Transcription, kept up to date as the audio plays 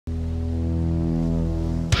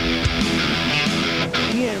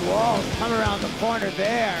Walsh coming around the corner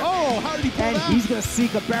there. Oh, how did he pull And that? he's going to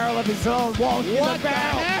seek a barrel of his own. Walsh in the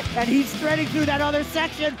barrel. And he's threading through that other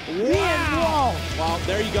section. Wow. Ian Walsh. Well,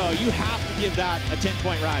 there you go. You have to give that a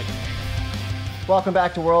 10-point ride. Welcome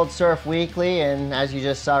back to World Surf Weekly, and as you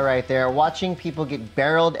just saw right there, watching people get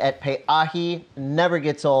barreled at Pe'ahi never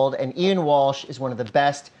gets old, and Ian Walsh is one of the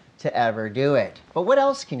best to ever do it. But what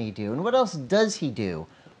else can he do, and what else does he do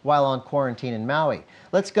while on quarantine in Maui?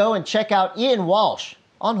 Let's go and check out Ian Walsh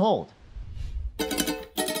on hold.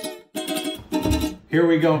 Here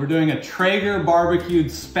we go. We're doing a TRAEGER barbecued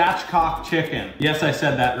spatchcock chicken. Yes, I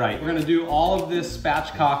said that right. We're gonna do all of this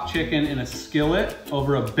spatchcock chicken in a skillet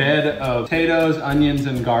over a bed of potatoes, onions,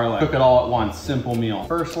 and garlic. Cook it all at once, simple meal.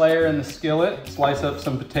 First layer in the skillet, slice up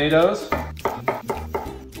some potatoes.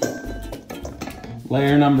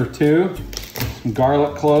 Layer number 2, some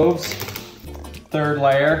garlic cloves. Third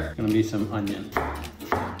layer, gonna be some onion.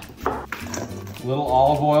 A little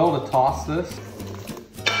olive oil to toss this.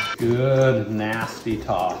 Good, nasty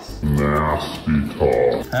toss. Nasty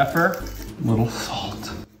toss. Pepper, a little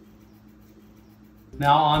salt.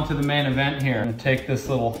 Now on to the main event here. I'm gonna take this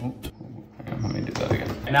little, let me do that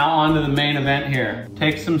again. Now on to the main event here.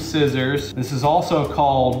 Take some scissors. This is also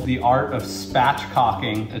called the art of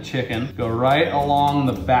spatchcocking a chicken. Go right along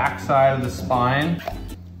the back side of the spine.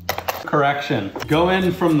 Correction, go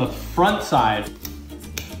in from the front side.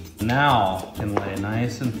 Now, can lay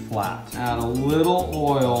nice and flat. Add a little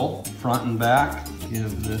oil, front and back.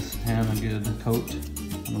 Give this ham a good coat.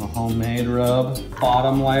 A little homemade rub.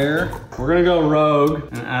 Bottom layer. We're gonna go rogue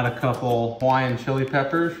and add a couple Hawaiian chili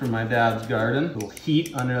peppers from my dad's garden. A little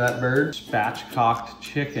heat under that bird. Spatchcocked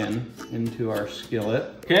chicken into our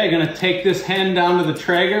skillet. Okay, gonna take this hen down to the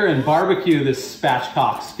TRAEGER and barbecue this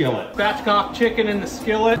spatchcock skillet. Spatchcock chicken in the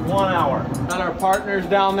skillet, 1 hour. Got our partners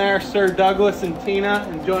down there, Sir Douglas and Tina,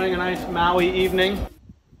 enjoying a nice Maui evening.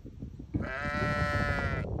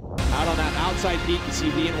 Out on that outside peak, you see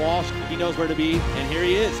Ian Walsh. He knows where to be, and here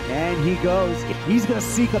he is. And he goes. He's going to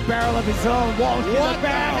seek a barrel of his own. Walsh in the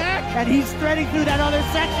barrel. And he's threading through that other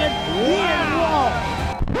section. Ian Walsh.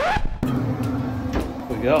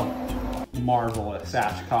 Here we go. Marvelous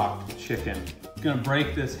spatchcocked chicken. Gonna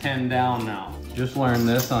break this hen down now. Just learned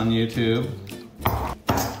this on YouTube. Oh,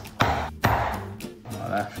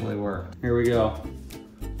 it actually worked. Here we go.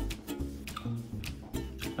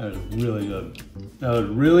 That was really good. That was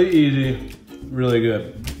really easy, really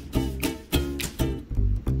good.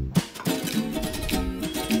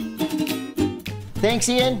 Thanks,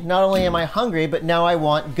 Ian. Not only am I hungry, but now I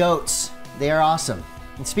want goats. They are awesome.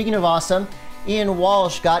 And speaking of awesome, Ian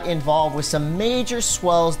Walsh got involved with some major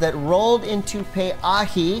swells that rolled into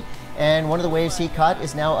Pe'ahi, and one of the waves he caught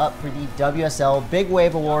is now up for the WSL Big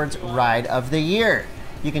Wave Awards Ride of the Year.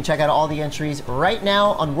 You can check out all the entries right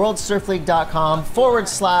now on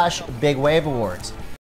worldsurfleague.com/Big Wave Awards.